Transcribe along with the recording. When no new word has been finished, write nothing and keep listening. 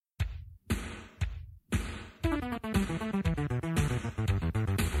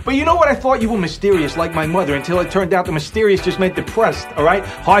But you know what? I thought you were mysterious like my mother until it turned out the mysterious just meant depressed, all right?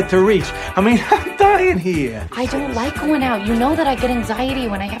 Hard to reach. I mean, I'm dying here. I don't like going out. You know that I get anxiety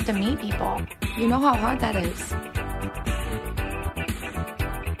when I have to meet people. You know how hard that is.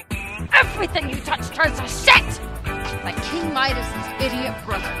 Everything you touch turns to shit! Like King Midas's idiot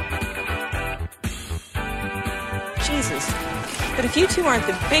brother. Jesus. But if you two aren't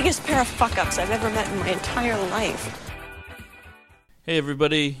the biggest pair of fuck-ups I've ever met in my entire life. Hey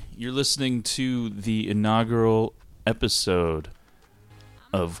everybody, you're listening to the inaugural episode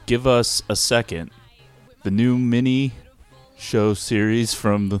of Give Us a Second, the new mini show series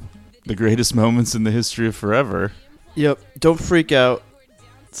from the greatest moments in the history of forever. Yep, don't freak out.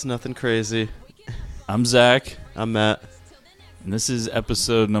 It's nothing crazy. I'm Zach. I'm Matt. And this is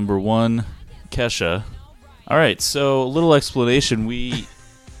episode number 1, Kesha. Alright, so a little explanation.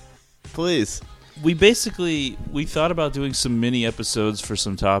 Please. We thought about doing some mini episodes for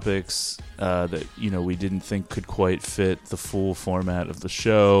some topics that, we didn't think could quite fit the full format of the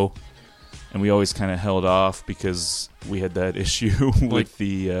show. And we always kind of held off because we had that issue with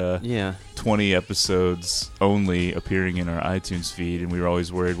the 20 episodes only appearing in our iTunes feed. And we were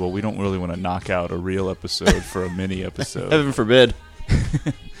always worried, well, we don't really want to knock out a real episode for a mini episode. Heaven forbid.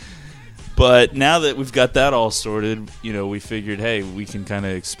 But now that we've got that all sorted, we figured, hey, we can kind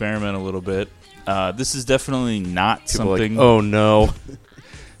of experiment a little bit. This is definitely not something... Like, oh, no.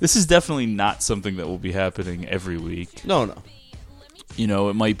 This is definitely not something that will be happening every week. No.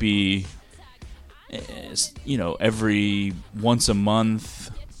 It might be, every once a month,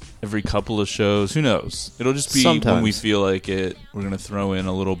 every couple of shows. Who knows? It'll just be Sometimes. When we feel like it. We're going to throw in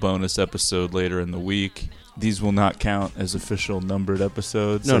a little bonus episode later in the week. These will not count as official numbered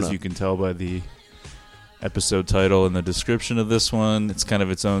episodes, as you can tell by the episode title and the description of this one. It's kind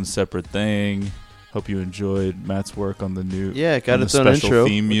of its own separate thing. Hope you enjoyed Matt's work on the new got its own intro,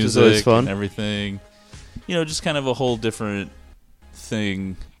 theme which music is always fun. And everything. Just kind of a whole different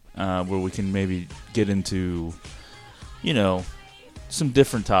thing where we can maybe get into, some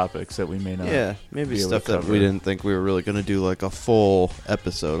different topics that we may not. Yeah, maybe stuff that we didn't think we were really going to do like a full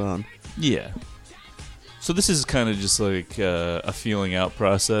episode on. Yeah. So this is kind of just like a feeling out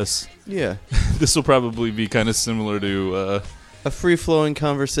process. Yeah. This will probably be kind of similar to... a free-flowing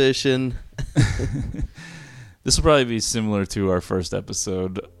conversation. This will probably be similar to our first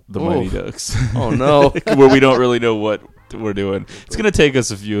episode, The Mighty Ducks. Oh, no. Where we don't really know what we're doing. It's going to take us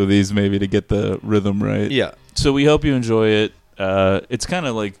a few of these maybe to get the rhythm right. Yeah. So we hope you enjoy it. It's kind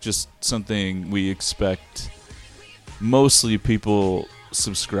of like just something we expect mostly people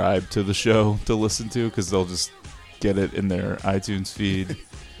subscribe to the show to listen to because they'll just get it in their iTunes feed.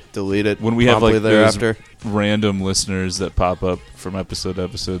 Delete it when we have like thereafter. Those random listeners that pop up from episode to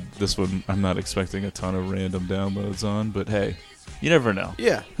episode. This one I'm not expecting a ton of random downloads on, but hey, you never know.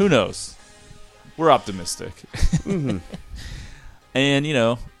 Yeah. Who knows? We're optimistic. Mm-hmm.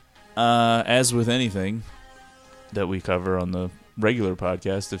 And as with anything that we cover on the regular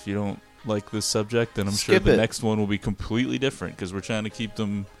podcast, if you don't like this subject, then I'm sure the next one will be completely different because we're trying to keep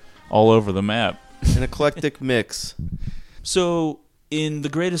them all over the map. An eclectic mix. So, in the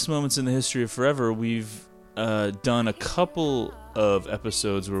greatest moments in the history of forever, we've done a couple of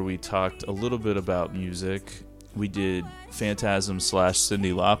episodes where we talked a little bit about music. We did Phantasm /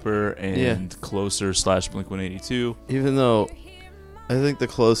 Cyndi Lauper and Closer / Blink-182. Even though I think the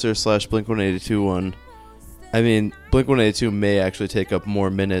Closer / Blink-182 one, I mean, Blink-182 may actually take up more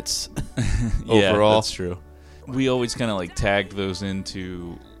minutes yeah, overall. That's true. We always kind of like tagged those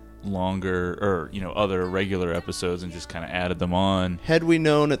into longer or, other regular episodes and just kind of added them on. Had we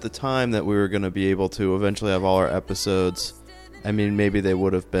known at the time that we were going to be able to eventually have all our episodes, I mean, maybe they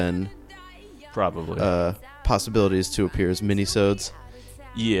would have been probably possibilities to appear as minisodes.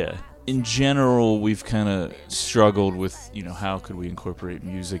 Yeah. In general, we've kind of struggled with, how could we incorporate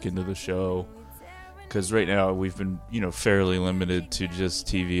music into the show? Because right now we've been, fairly limited to just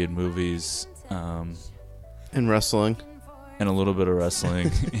TV and movies. And wrestling. And a little bit of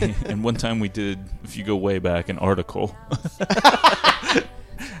wrestling. And one time we did, if you go way back, an article.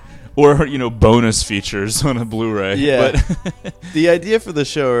 Or, bonus features on a Blu-ray. Yeah. But the idea for the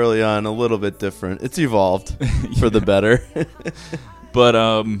show early on, a little bit different. It's evolved for the better. But,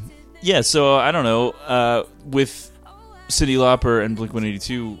 so I don't know. With Cyndi Lauper and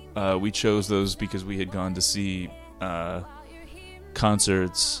Blink-182, we chose those because we had gone to see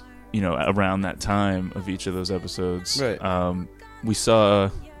concerts, around that time of each of those episodes. Right.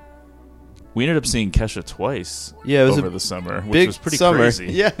 We ended up seeing Kesha twice over the summer, which was pretty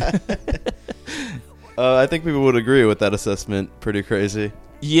crazy. Yeah. I think people would agree with that assessment. Pretty crazy.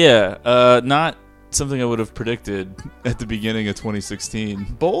 Yeah. something I would have predicted at the beginning of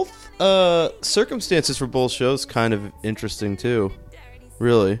 2016. Both circumstances for both shows kind of interesting too.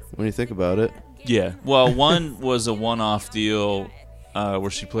 Really, when you think about it. Yeah. Well, one was a one-off deal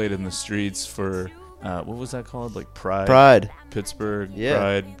where she played in the streets for what was that called? Like Pride. Pittsburgh. Yeah.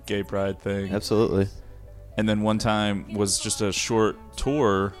 Pride, gay pride thing. Absolutely. And then one time was just a short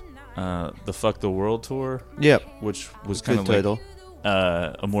tour, the Fuck the World tour. Yep. Which was kind of title.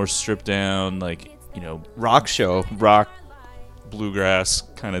 Like a more stripped down, like, rock show. Rock, bluegrass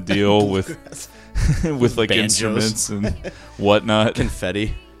kind of deal with with like banjos. Instruments and whatnot.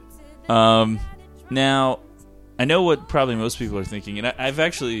 Confetti. Now, I know what probably most people are thinking, and I've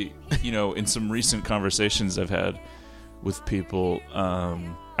actually, in some recent conversations I've had with people,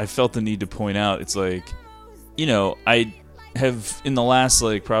 I felt the need to point out, it's like, I have, in the last,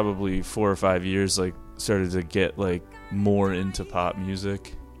 like, probably 4 or 5 years, like, started to get, like, more into pop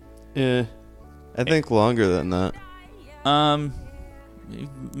music. Yeah. I think longer than that.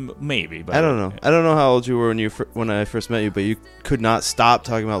 Maybe, but I don't know. I don't know how old you were when I first met you, but you could not stop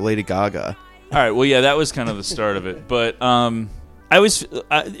talking about Lady Gaga. All right, well, yeah, that was kind of the start of it. But I always,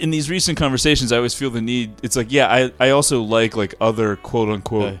 in these recent conversations, I always feel the need. It's like, yeah, I also like other quote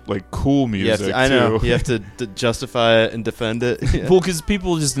unquote like cool music. I know. too. You have to justify it and defend it. Yeah. Well, because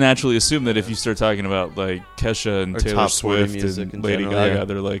people just naturally assume that if you start talking about like Kesha and Or Taylor top 40 Swift music and in Lady general, Gaga, yeah.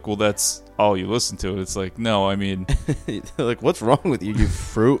 they're like, well, that's all you listen to. It's like, no, I mean, Like, what's wrong with you, you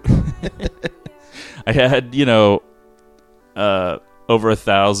fruit? I had over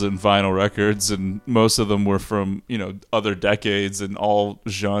 1,000 vinyl records, and most of them were from other decades and all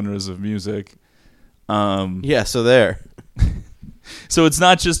genres of music. Yeah, so there. So it's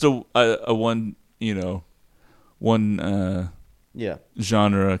not just a one Yeah.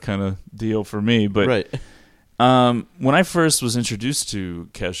 genre kind of deal for me, but Right. when I first was introduced to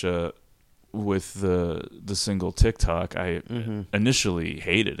Kesha with the single TikTok, I initially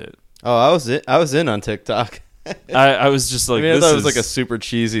hated it. Oh, I was in on TikTok. I was just like, I this thought it is was like a super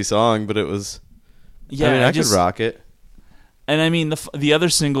cheesy song, but it was. yeah. I could rock it. And I mean the other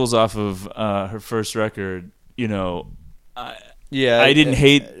singles off of her first record, Yeah, I didn't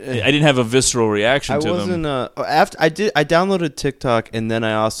hate. I didn't have a visceral reaction to them. After I downloaded TikTok, and then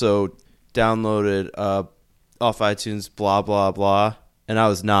I also downloaded off iTunes blah blah blah, and I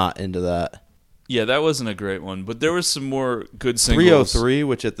was not into that. Yeah, that wasn't a great one, but there was some more good singles. 303,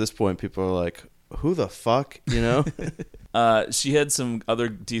 which at this point people are like, who the fuck, She had some other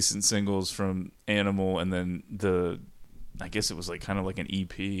decent singles from Animal, and then I guess it was like kind of like an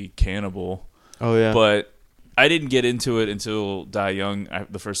EP, Cannibal. Oh yeah, But I didn't get into it until Die Young.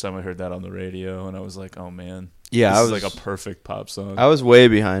 The first time I heard that on the radio, and I was like, oh man, yeah, this is like a perfect pop song. I was way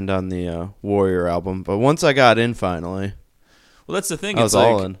behind on the Warrior album, but once I got in finally, Well, that's the thing. I was it's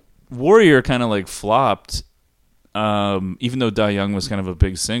all like, in. Warrior kind of like flopped, even though Die Young was kind of a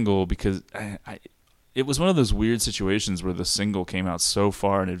big single, because it was one of those weird situations where the single came out so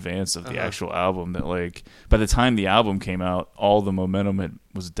far in advance of the actual album that, like, by the time the album came out, all the momentum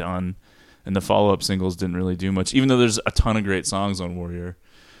was done, and the follow-up singles didn't really do much, even though there's a ton of great songs on Warrior.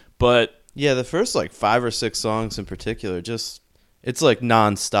 But Yeah, the first like 5 or 6 songs in particular, it's like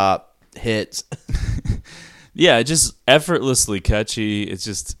nonstop hits. yeah, just effortlessly catchy. It's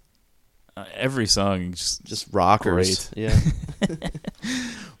just every song Just rockers. Great. Yeah.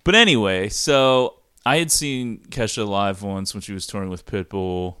 But anyway, so I had seen Kesha live once when she was touring with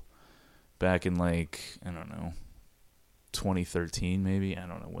Pitbull back in, like, I don't know, 2013 maybe. I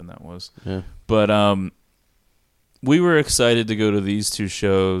don't know when that was. Yeah. But we were excited to go to these two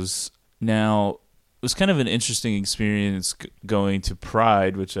shows. Now, it was kind of an interesting experience going to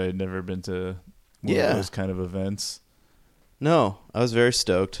Pride, which I had never been to one of those kind of events. No, I was very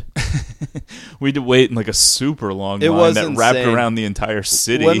stoked. We had to wait in like a super long line was that wrapped insane. around the entire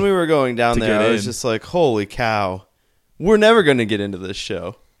city. When we were going down to there, get I was in. just like, holy cow. We're never going to get into this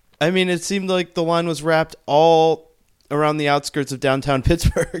show. I mean, it seemed like the line was wrapped all around the outskirts of downtown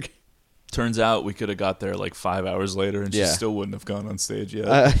Pittsburgh. Turns out we could have got there like 5 hours later, and she still wouldn't have gone on stage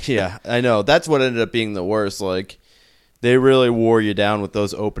yet. Yeah, I know. That's what ended up being the worst. Like, they really wore you down with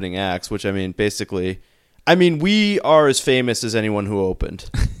those opening acts, which, I mean, basically... I mean, we are as famous as anyone who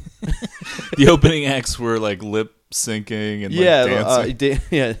opened. The opening acts were like lip syncing and like dancing.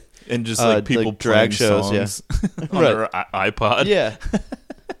 Yeah. And just like people like drag playing shows, songs on Right. their iPod. Yeah.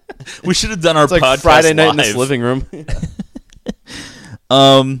 We should have done our It's like podcast Friday night live. in this living room.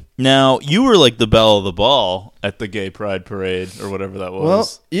 Now, you were like the belle of the ball at the Gay Pride Parade or whatever that was. Well,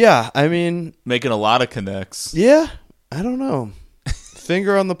 yeah, I mean... Making a lot of connects. Yeah, I don't know.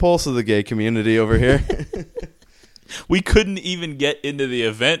 Finger on the pulse of the gay community over here. We couldn't even get into the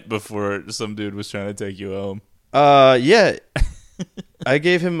event before some dude was trying to take you home. Yeah. I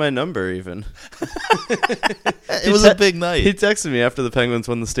gave him my number even. It was a big night. He texted me after the Penguins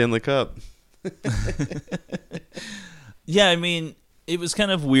won the Stanley Cup. Yeah, I mean, it was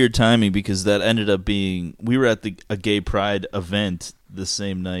kind of weird timing because that ended up being, we were at a gay pride event the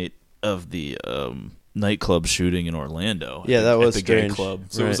same night of the nightclub shooting in Orlando. Yeah, that was at the strange. gay club.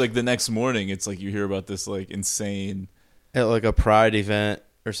 So it was like the next morning, it's like you hear about this like insane, At like a pride event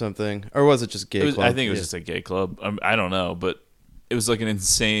or something. Or was it just gay club? I think it was just a gay club. I don't know, but it was like an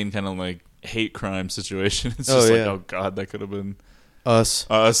insane kind of like hate crime situation. It's just like, oh God, that could have been us.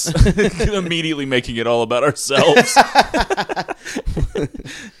 Immediately making it all about ourselves.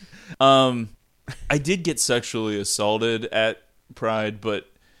 I did get sexually assaulted at Pride,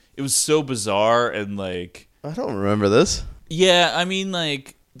 but it was so bizarre and like, I don't remember this. yeah, I mean,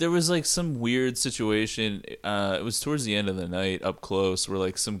 like, there was like some weird situation. It was towards the end of the night, up close, where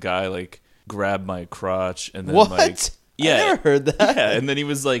like some guy like grabbed my crotch and then What? like, yeah, I never heard that. yeah, and then he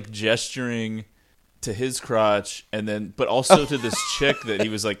was like gesturing to his crotch, and then but also to this chick that he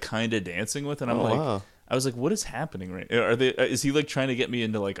was like kind of dancing with, and I'm like, wow. I was like, what is happening right? Are they? Is he like trying to get me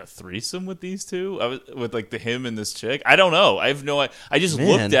into like a threesome with these two? With like him and this chick. I don't know. I have no. I just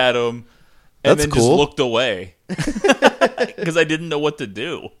looked at him and That's then cool. just looked away because I didn't know what to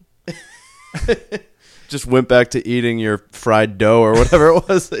do. Just went back to eating your fried dough or whatever it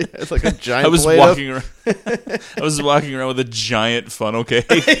was. It's like a giant I was plate walking around. I was walking around with a giant funnel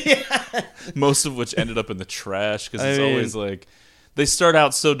cake, most of which ended up in the trash because it's always like they start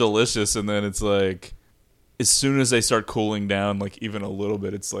out so delicious and then it's like as soon as they start cooling down, like even a little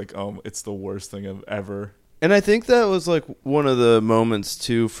bit, it's like it's the worst thing I've ever. And I think that was like one of the moments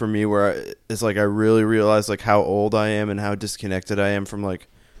too for me where it's like I really realized like how old I am and how disconnected I am from like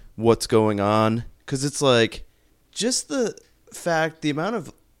what's going on. Because it's like just the fact, the amount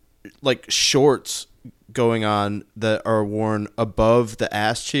of like shorts going on that are worn above the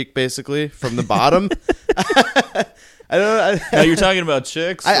ass cheek, basically from the bottom. I don't know. Now you're talking about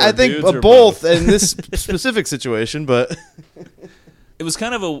chicks. I think dudes, or both in this specific situation, but it was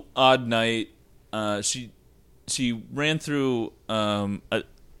kind of a odd night. She ran through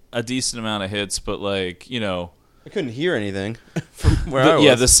a decent amount of hits, but like I couldn't hear anything from where I was.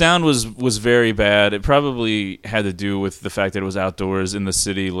 Yeah, the sound was very bad. It probably had to do with the fact that it was outdoors in the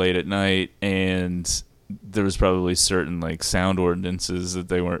city late at night, and there was probably certain like sound ordinances that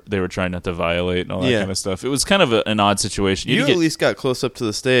they were trying not to violate and all that kind of stuff. It was kind of an odd situation. You at least got close up to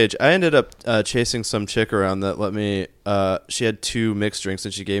the stage. I ended up chasing some chick around that let me. She had 2 mixed drinks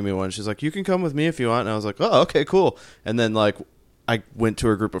and she gave me one. She's like, "You can come with me if you want." And I was like, "Oh, okay, cool." And then like I went to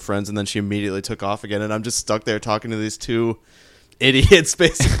her group of friends and then she immediately took off again, and I'm just stuck there talking to these 2 idiots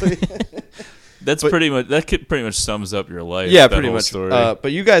basically. Pretty much sums up your life. Yeah, that pretty whole much. Story.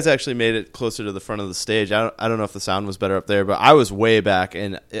 But you guys actually made it closer to the front of the stage. I don't know if the sound was better up there, but I was way back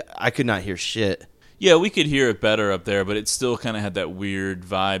and I could not hear shit. Yeah, we could hear it better up there, but it still kind of had that weird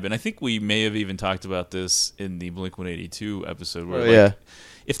vibe. And I think we may have even talked about this in the Blink-182 episode. Where,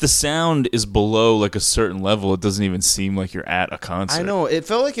 if the sound is below like a certain level, it doesn't even seem like you're at a concert. I know. It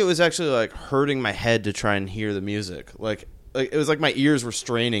felt like it was actually like hurting my head to try and hear the music. Like it was like my ears were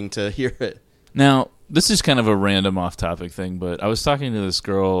straining to hear it. Now, this is kind of a random off-topic thing, but I was talking to this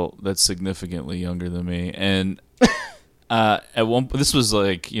girl that's significantly younger than me, and at one this was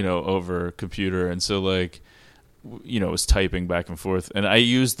like over computer, and so like it was typing back and forth, and I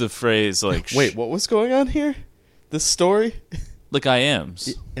used the phrase like wait, what was going on here? This story? Like I am.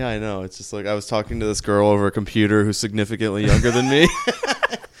 Yeah, I know. It's just like I was talking to this girl over a computer who's significantly younger than me.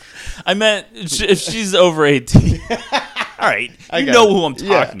 I meant if she's over 18. All right, you know who I'm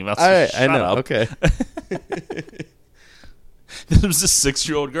talking about. So I know. Up. Okay. This was a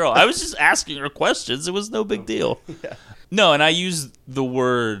 6-year-old girl. I was just asking her questions. It was no big deal. Yeah. No, and I used the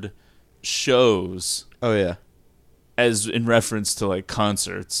word shows. Oh yeah. As in reference to like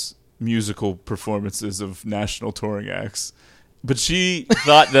concerts, musical performances of national touring acts. But she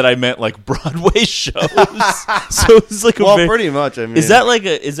thought that I meant like Broadway shows. So it's like pretty much. I mean, is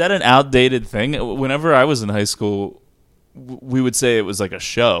that an outdated thing? Whenever I was in high school, we would say it was like a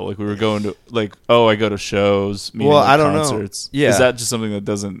show. Like we were going to like, I go to shows. Meaning I don't concerts. know. Yeah. Is that just something that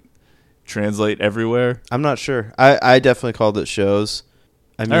doesn't translate everywhere? I'm not sure. I definitely called it shows.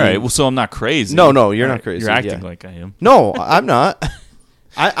 I mean, all right. Well, so I'm not crazy. No, you're not crazy. You're acting like I am. No, I'm not.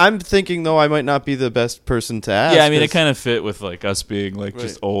 I'm thinking though I might not be the best person to ask. Yeah, I mean it kind of fit with like us being like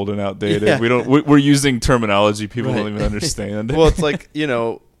just old and outdated. Yeah. We're using terminology people don't even understand. Well, it's like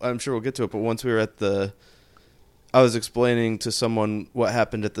I'm sure we'll get to it, but once we were I was explaining to someone what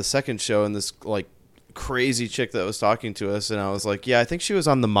happened at the second show, and this like crazy chick that was talking to us, and I was like, yeah, I think she was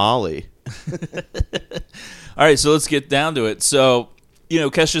on the Molly. All right, so let's get down to it. So,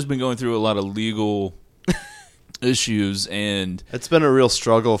 Kesha's been going through a lot of legal issues, and it's been a real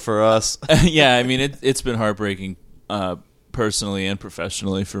struggle for us. yeah, I mean, it's been heartbreaking personally and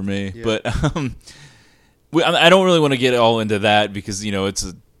professionally for me. Yeah. But I don't really want to get all into that because, it's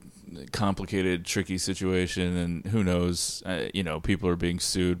a complicated, tricky situation, and who knows, people are being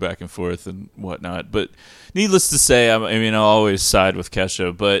sued back and forth and whatnot. But needless to say, I'll always side with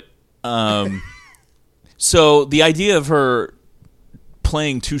Kesha. But so the idea of her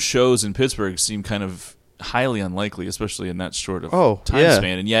playing 2 shows in Pittsburgh seemed kind of highly unlikely, especially in that short of time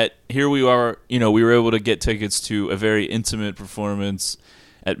span. And yet here we are, we were able to get tickets to a very intimate performance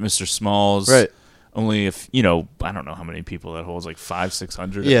at Mr. Small's. Right. Only if, I don't know how many people that holds, like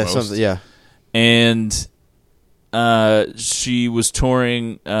 500-600 yeah, at most. Something, yeah. And she was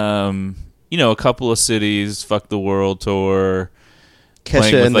touring, a couple of cities, Fuck the World tour, Kesha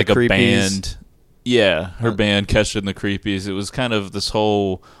playing with and like the a Creepies. band. Yeah, her band, Kesha and the Creepies. It was kind of this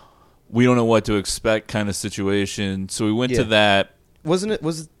whole we don't know what to expect kind of situation. So we went to that. Was it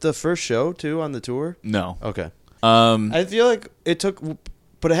the first show, too, on the tour? No. Okay. I feel like it took...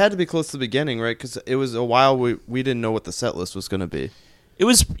 But it had to be close to the beginning, right? Because it was a while we didn't know what the set list was going to be. It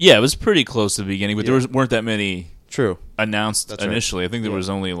was pretty close to the beginning, but there weren't that many announced initially. Right. I think there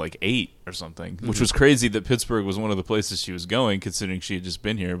was only like 8 or something, which was crazy that Pittsburgh was one of the places she was going, considering she had just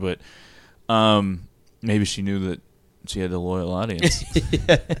been here. But maybe she knew that she had a loyal audience.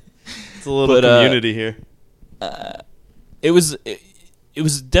 Yeah. It's a little community here. It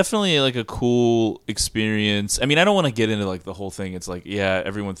was definitely like a cool experience. I mean, I don't want to get into like the whole thing. It's like, yeah,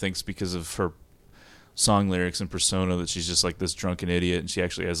 everyone thinks because of her song lyrics and persona that she's just like this drunken idiot, and she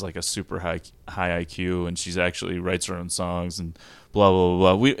actually has like a super high IQ, and she's actually writes her own songs and blah blah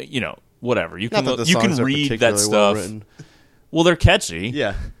blah. We, whatever. You can read that stuff. Well, they're catchy.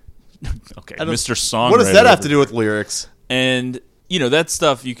 Yeah. Okay, Mr. Songwriter. What does that have to do with lyrics? And that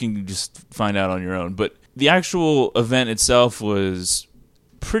stuff you can just find out on your own. But the actual event itself was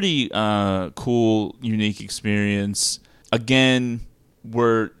pretty cool, unique experience. Again,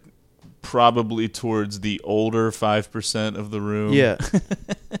 we're probably towards the older 5% of the room. Yeah.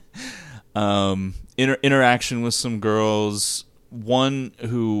 Interaction with some girls. One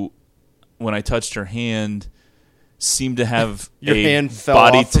who, when I touched her hand, seemed to have a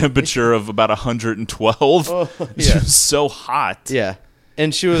body temperature of about 112. Oh, yeah. She was so hot. Yeah.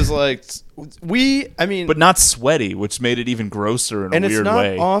 And she was like, but not sweaty, which made it even grosser in a weird way.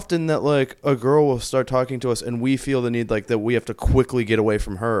 And it's not often that like a girl will start talking to us and we feel the need like that we have to quickly get away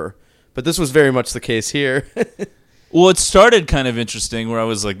from her. But this was very much the case here. Well, it started kind of interesting where I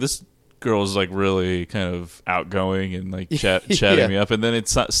was like, this girl's like really kind of outgoing and like chatting me up. And then it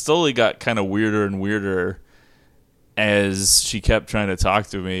slowly got kind of weirder and weirder as she kept trying to talk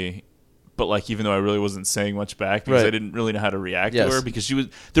to me. But like, even though I really wasn't saying much back because I didn't really know how to react to her, because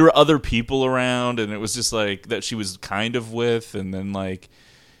there were other people around, and it was just like that she was kind of with, and then like,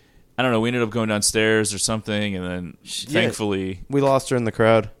 I don't know, we ended up going downstairs or something, and then thankfully we lost her in the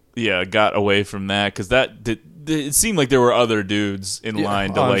crowd. Yeah, got away from that because it seemed like there were other dudes in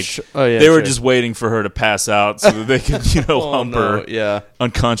line to they were just waiting for her to pass out so that they could hump her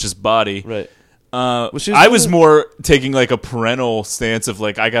unconscious body. Right. I was more taking like a parental stance of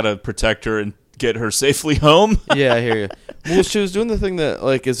like I gotta protect her and get her safely home. Yeah, I hear you. Well, she was doing the thing that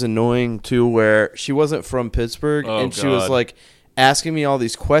like is annoying too, where she wasn't from Pittsburgh, and she was like asking me all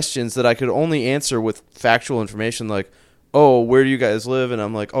these questions that I could only answer with factual information, like, "Oh, where do you guys live?" And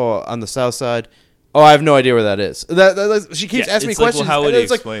I'm like, "Oh, on the south side." Oh, I have no idea where that is. She keeps asking me questions. Well, how would he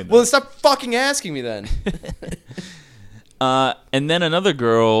explain that? Well, stop fucking asking me then. And then another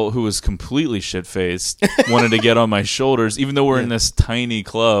girl who was completely shit-faced wanted to get on my shoulders, even though we're in this tiny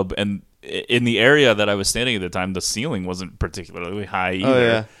club. And in the area that I was standing at the time, the ceiling wasn't particularly high either. Oh,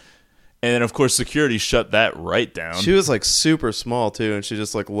 yeah. And then, of course, security shut that right down. She was, like, super small, too, and she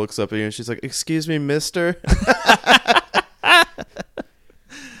just, like, looks up at you, and she's like, "Excuse me, mister?"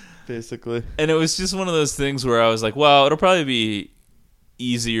 Basically. And it was just one of those things where I was like, well, it'll probably be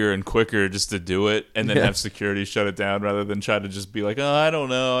easier and quicker just to do it and then have security shut it down rather than try to just be like, "Oh, I don't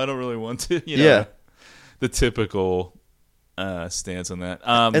know, I don't really want to," the typical stance on that.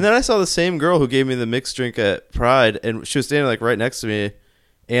 And then I saw the same girl who gave me the mixed drink at Pride, and she was standing like right next to me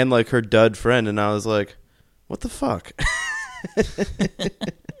and like her dud friend, and I was like, what the fuck?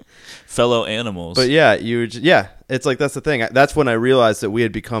 Fellow animals. But it's like that's the thing. That's when I realized that we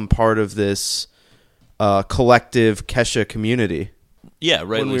had become part of this collective Kesha community. Yeah,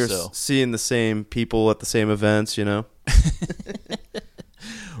 rightly when we were so. Seeing the same people at the same events,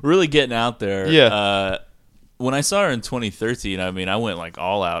 really getting out there. Yeah. When I saw her in 2013, I mean, I went like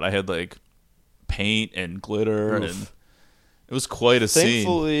all out. I had like paint and glitter, and it was quite a scene.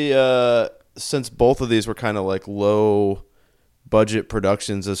 Thankfully, since both of these were kind of like low budget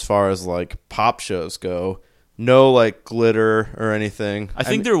productions as far as like pop shows go, no like glitter or anything. I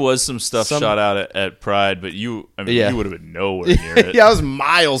think there was some stuff shot out at Pride, but you would have been nowhere near it. Yeah, I was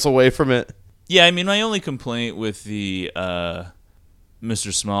miles away from it. Yeah, I mean, my only complaint with the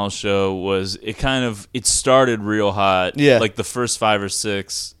Mr. Small show was it started real hot. Yeah. Like the first 5 or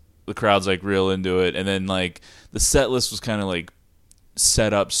 6, the crowd's like real into it, and then like the set list was kind of like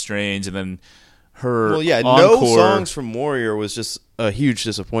set up strange, and then her no encore, songs from Warrior was just a huge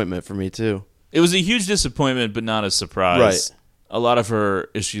disappointment for me too. It was a huge disappointment, but not a surprise. Right. A lot of her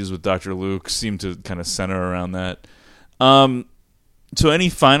issues with Dr. Luke seem to kind of center around that. So any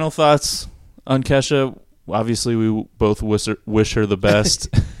final thoughts on Kesha? Obviously, we both wish her the best.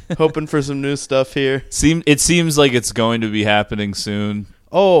 Hoping for some new stuff here. It seems like it's going to be happening soon.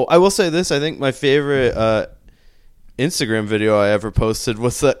 Oh, I will say this. I think my favorite Instagram video I ever posted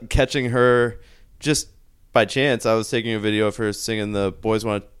was catching her just by chance. I was taking a video of her singing the Boys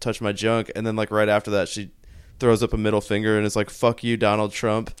Want to Touch My Junk, and then like right after that, she throws up a middle finger and is like, "Fuck you, Donald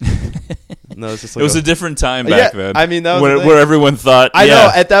Trump." And that was just like it was a different time back then. I mean, that was where everyone thought. I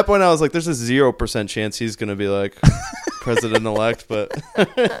know. At that point, I was like, "There's a 0% chance he's going to be like president-elect." But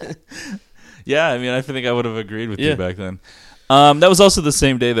yeah, I mean, I think I would have agreed with you back then. That was also the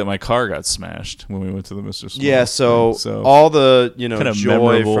same day that my car got smashed when we went to the Mr. Small. Yeah, so all the kind of joy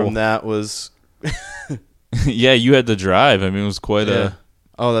memorable from that was. Yeah, you had to drive. I mean, it was quite a.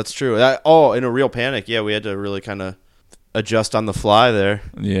 Oh, that's true. In a real panic. Yeah, we had to really kind of adjust on the fly there.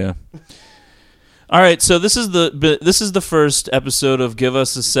 Yeah. All right, so this is the first episode of Give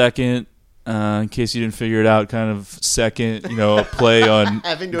Us a Second. In case you didn't figure it out, kind of second, play on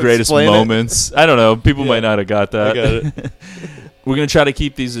greatest moments. I don't know. People might not have got that. I got it. We're gonna try to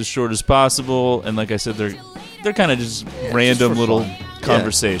keep these as short as possible, and like I said, they're kind of just random little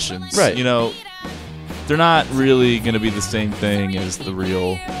conversations. Right. They're not really going to be the same thing as the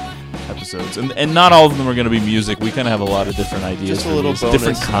real episodes. And not all of them are going to be music. We kind of have a lot of different ideas. Just a little bonus.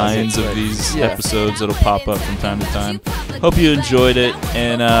 Different kinds of these episodes that'll pop up from time to time. Hope you enjoyed it.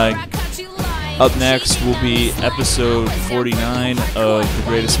 And up next will be episode 49 of The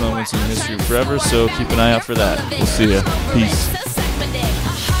Greatest Moments in the History of Forever. So keep an eye out for that. We'll see you. Peace.